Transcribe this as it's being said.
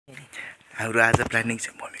हाम्रो आज प्लानिङ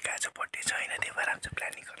चाहिँ मम्मीको आज बर्थडे छ होइन, त्यही भएर आज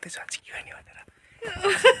प्लानिङ गर्दैछ आज के गर्ने भनेर।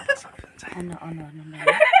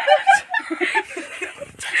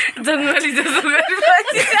 जङ्गली जस्तो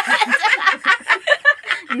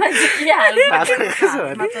मान्छे के हाल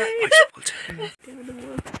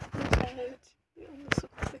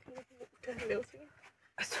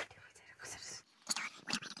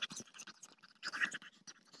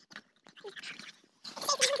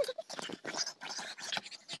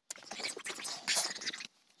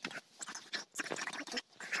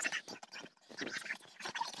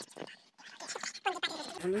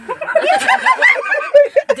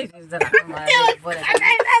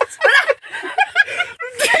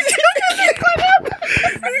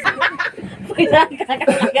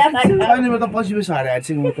म त पछि पछि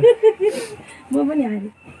हारेको म त म पनि हारे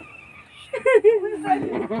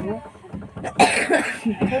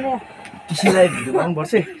किसीलाई भिडियो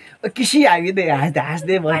बनाउनुपर्छ किसी हामी त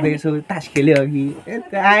हाँस्दै बस्दैछौ तास खेल्यो अघि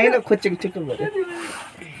आएन खोचेको चेको भयो।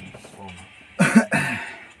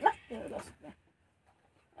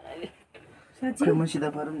 मसित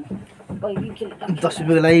पारौँ 10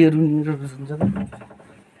 रुपियाँको लागि हुन्छ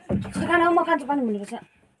त खाना म खान्छु पनि भनेको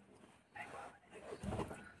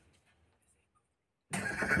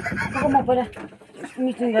म पहिला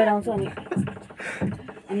मिटिङ गरेर आउँछु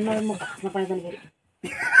अनि मलाई म घाँस्न पाइँदैन फेरि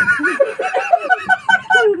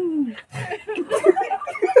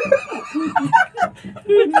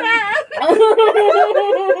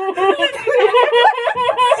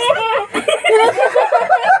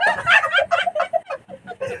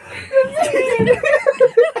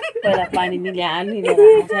पहिला पानी मिलाहाल्ने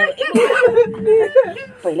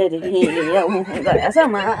पहिल्यैदेखि गरेछ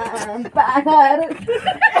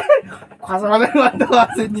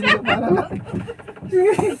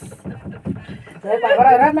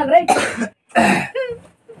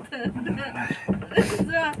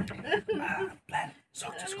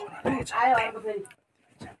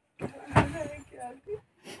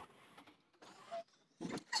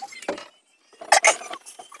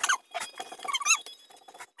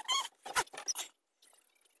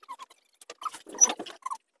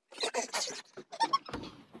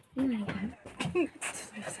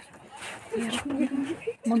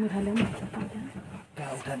मम्मी खाले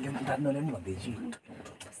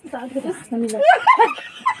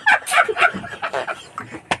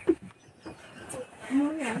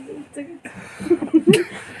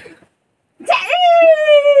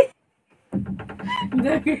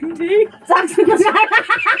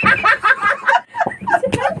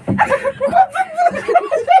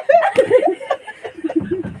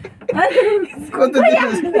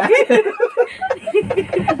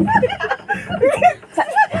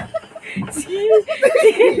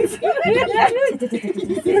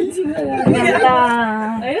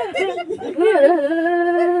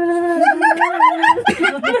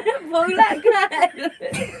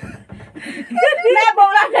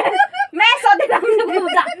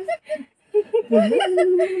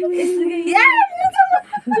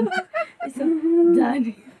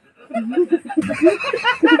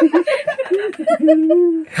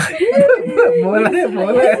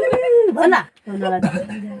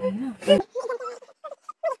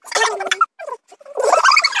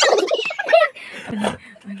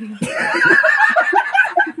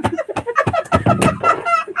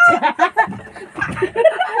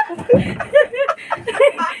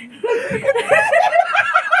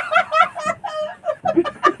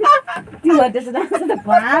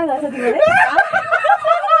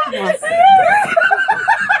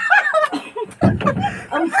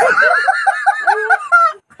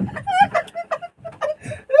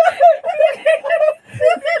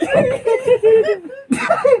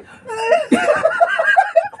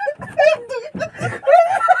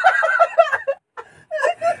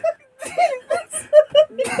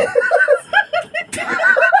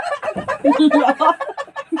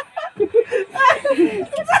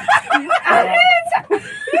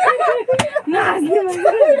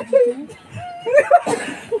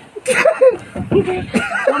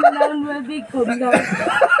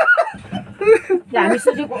हामी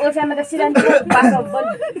सोचेको ओछ्यानमा त सिरानीको बास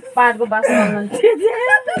पाहाडको बास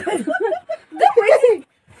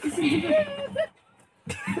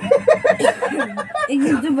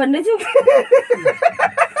भन्दैछु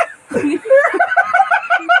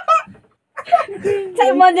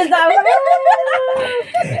मन्दिर त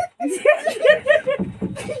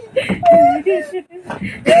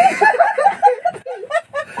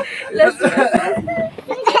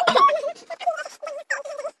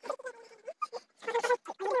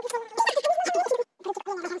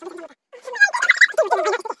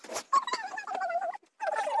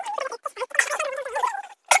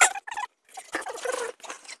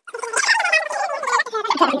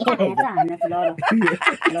हानेछ ल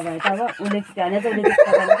भाइ त अब उसले हाने त उसले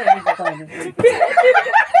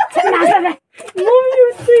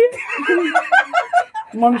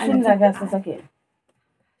मम्मी सुनिरहेको जस्तो छ के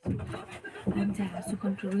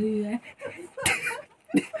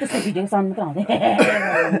त्यस्तो भिडियो साउन्ड मात्र आउँदै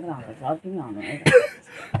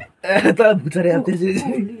त बुझरे अब त्यसरी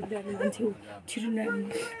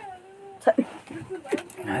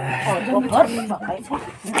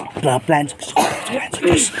प्लान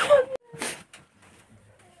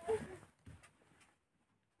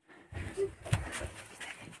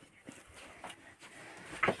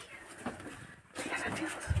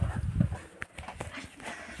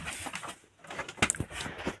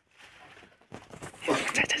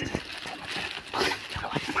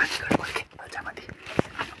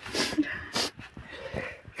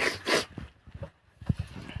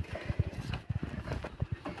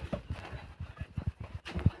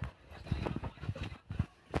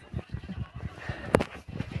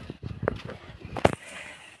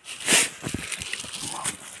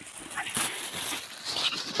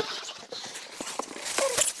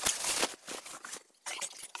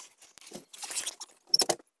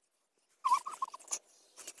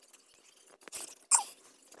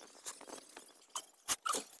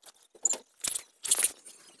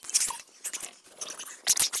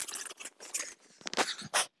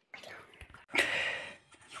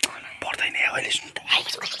पर्दैन अहिले सुन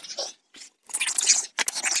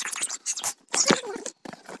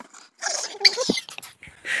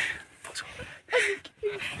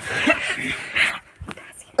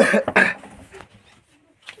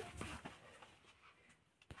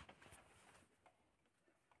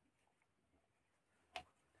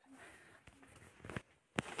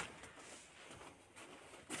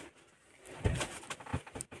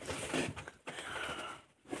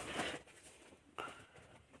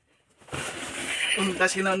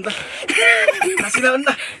kasih nonton, ya kasih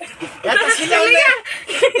nonton,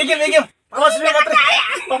 ikem, awas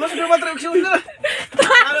dulu baterai, udah,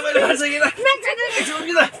 ada banyak bahasa kita,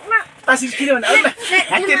 kita, kasih kiri mana, udah,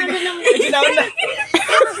 akhir, kiri udah,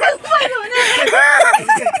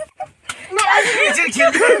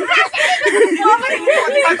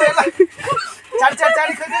 cari,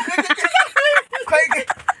 cari, cari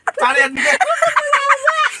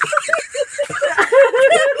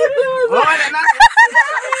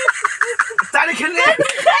खेल्ने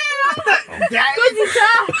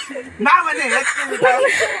ना भने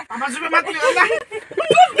apa sudah mati enggak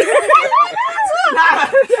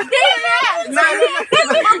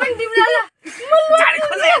cari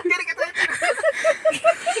खेल्ने तेरे के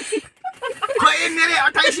कोई मेरे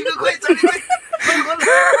 28 को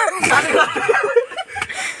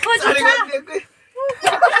कोई चली गई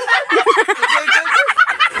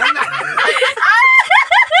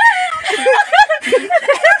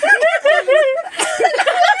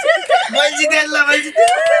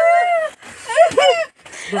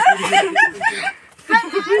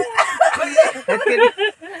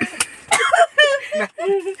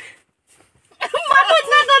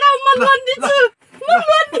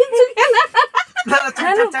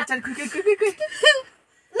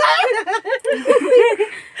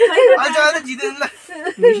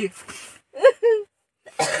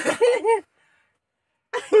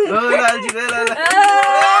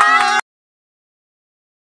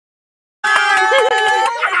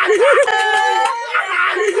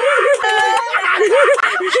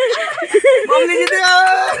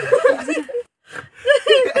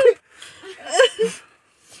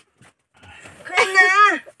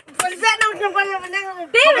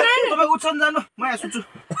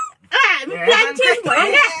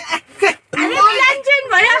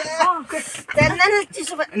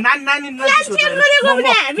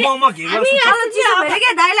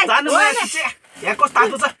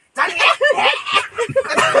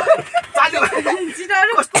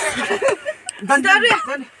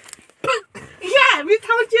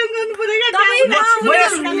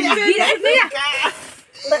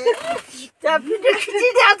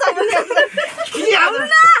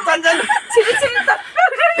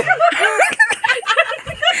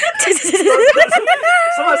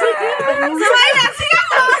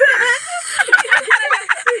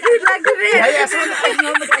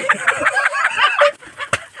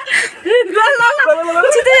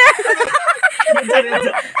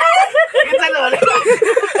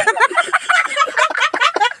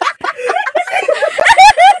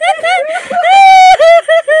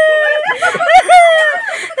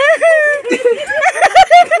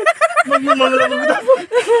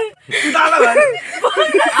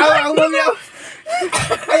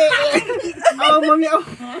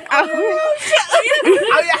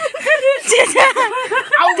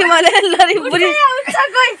आमाले लरी बुढी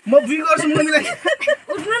म बी गर्छु मम्मीलाई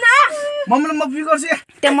उठ्नु न मम्मीलाई म बी गर्छु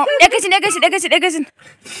त्यो म एकैछिन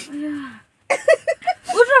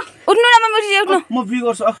उठ्नु न मम्मी उठ्नु म बी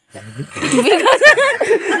गर्छु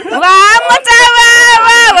वाह मचा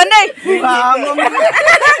वाह भन्दै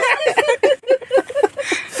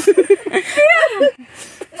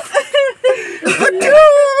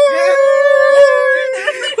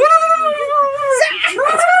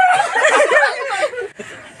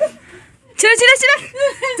छिरा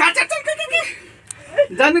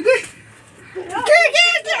जानु के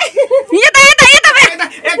यता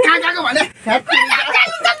कहाँ भने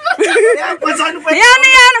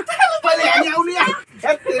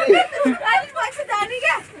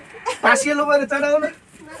पासिलो गएर चढाउनु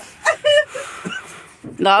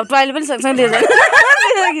ल टोइलेट पनि सँगसँगै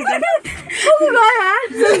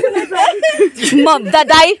म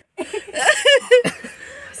दाइ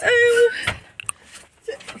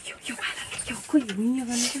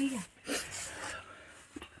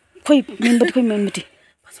खोइ मेनबटी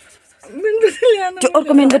त्यो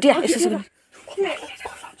अर्को मेनबटी यसो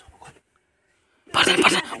पर्दैन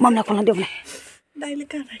मम्मीलाई खोल्न देऊ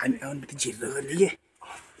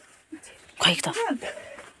खोइ त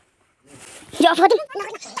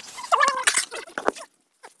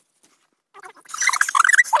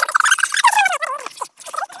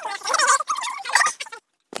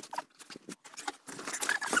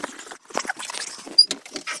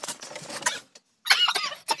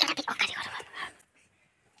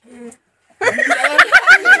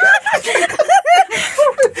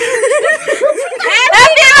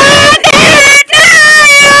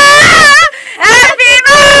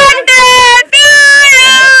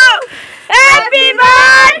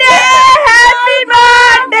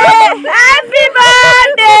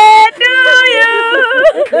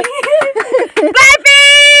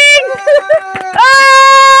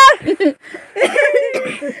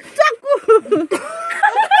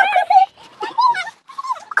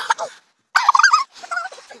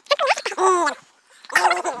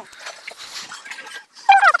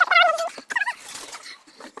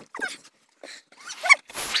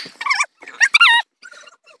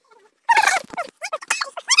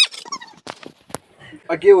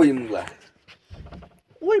के हो यो मुला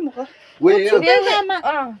ओइ मुका ओइ यो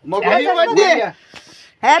म ह्यापी बर्थडे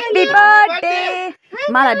ह्यापी बर्थडे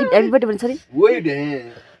मलाई ह्यापी बर्थडे भन्छ नि ओइ डे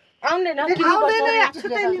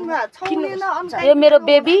यो मेरो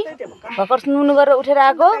बेबी भर्खर नुनु गरेर उठेर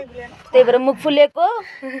आएको त्यही भएर मुख फुलेको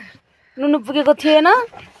नुनु पुगेको थिएन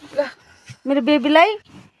मेरो बेबीलाई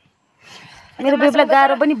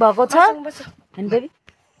गाह्रो पनि भएको छ हैन बेबी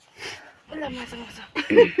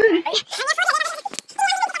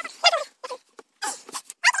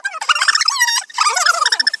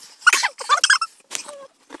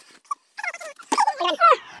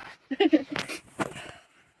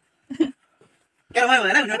क्या भयो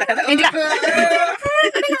हैन उनी टक्का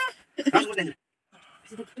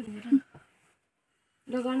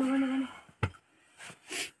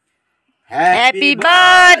Happy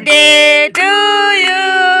birthday to you.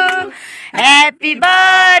 Happy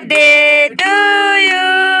birthday to you.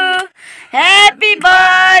 Happy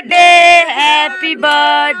birthday, happy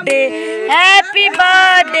birthday, happy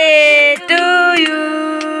birthday to you.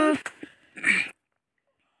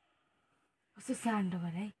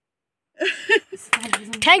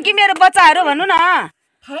 Thank you मेरो बच्चाहरु भन्नु न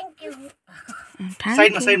Thank you.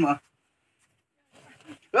 साइडमा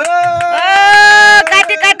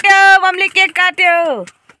काट्यो मम्मीले केक काट्यो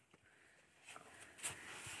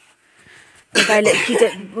तपाईले खिचे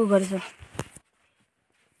उ गर्छ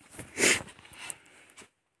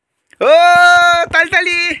ओ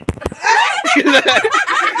ताली न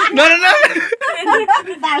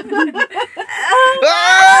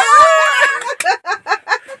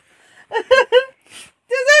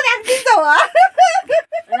त्यो चाहिँ राख्दिन्छ हो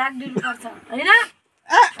राख्दिनु पर्छ हैन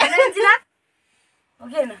हैन जिला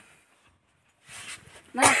ओके न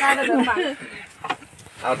मलाई सादा दमा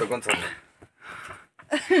आ त कोन छ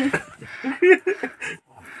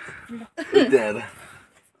दादा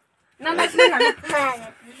नमस्ते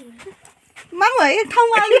मामा एक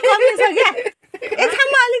ठाउँमा अलिक कमी छ क्या एक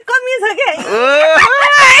ठाउँमा अलिक कमी छ क्या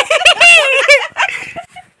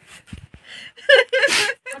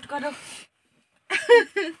कट गरौ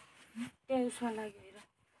त्यसमा लाग्यो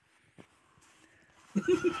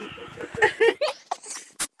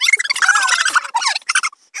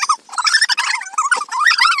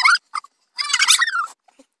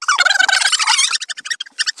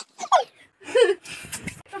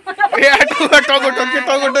टगो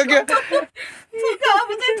टके अब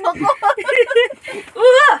चाहिँ ठोको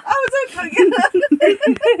अब चाहिँ ठोकेन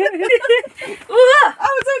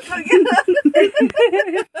अब चाहिँ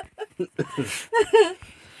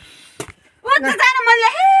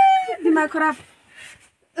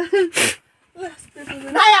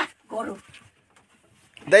बरु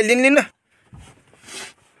दाइ लिनु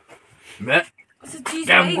कस्तो चिज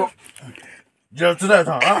है जुदा छ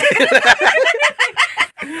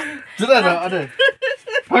जुदा छ अरे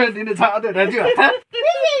फय दिने छ अरे राजु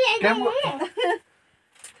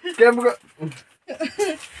क्याम्पको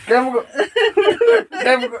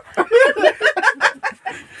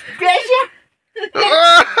पेशा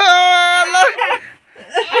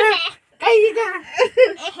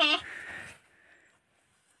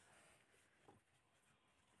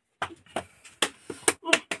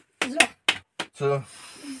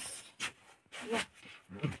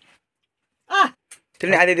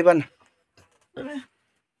त्यसले आधी दिपन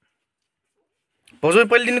भोजो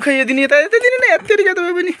पहिले दिनु खै यो दिने यता यता दिनु न यत्तिरी क्या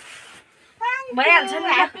तपाईँ पनि भइहाल्छ नि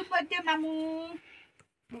ह्यापी बर्थडे मामु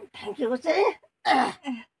थ्याङ्क यू चाहिँ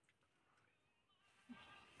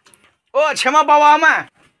ओ क्षमा बाबा आमा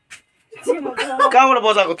कहाँबाट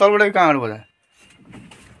बजाएको तलबाट कहाँबाट बजा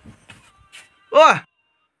ओ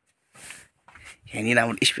यहाँनिर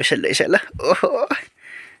हाम्रो स्पेसल रहेछ ल ओहो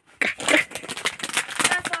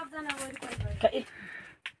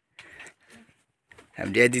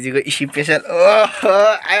हाम्रो दिदीको स्पेसल ओहो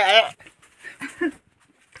आयो आयो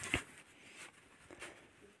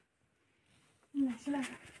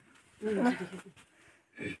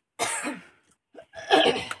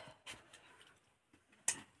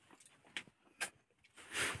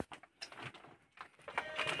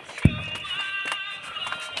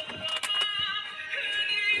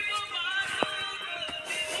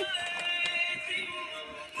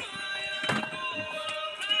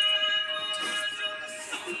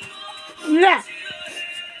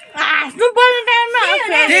हाँस्नु पर्ने टाइममा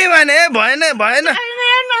के भने भएन भएन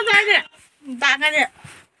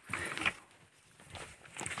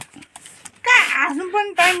कहाँ हाँस्नु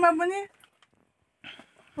पर्ने टाइममा पनि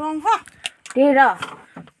त्यही र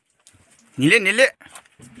निले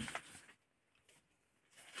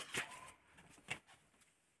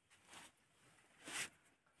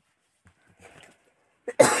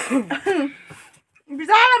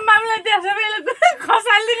बिचारा मामला त्यसो बेला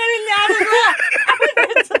खसाल्ने ल्याएर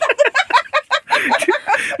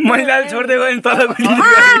मैले छोड्दै गएँ तल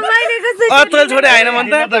तल छोडे होइन मन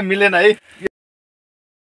त मिलेन है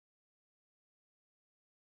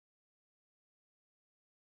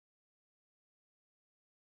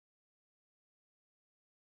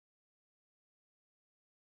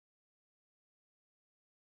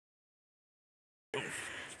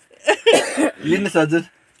लिनुहोस् हजुर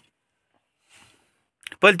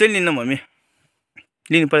पहिले त्यो लिनु मम्मी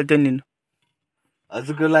लिनु पहिले त्यो लिनु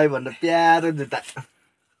हजुरको लागि भन्दा प्यारो जुत्ता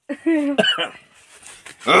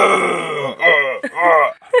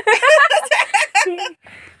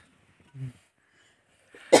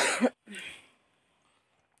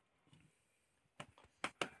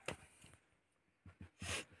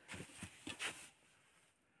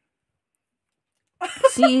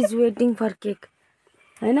C is waiting for cake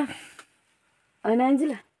होइन होइन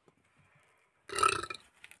एन्जिला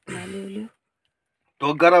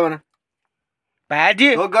ढोक गर भन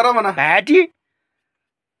प्याटी ढोक गर भन प्याटी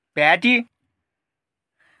प्याटी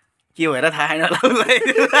के भएर थाहा छैन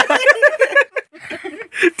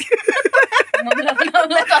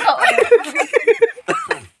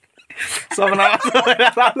सपना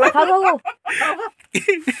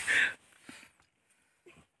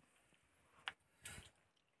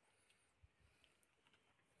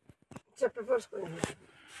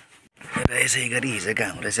यसै गरी हिजोको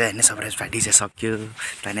हाम्रो चाहिँ होइन सरप्राइज पार्टी चाहिँ सक्यो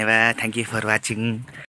धन्यवाद थ्याङ्क यू फर वाचिङ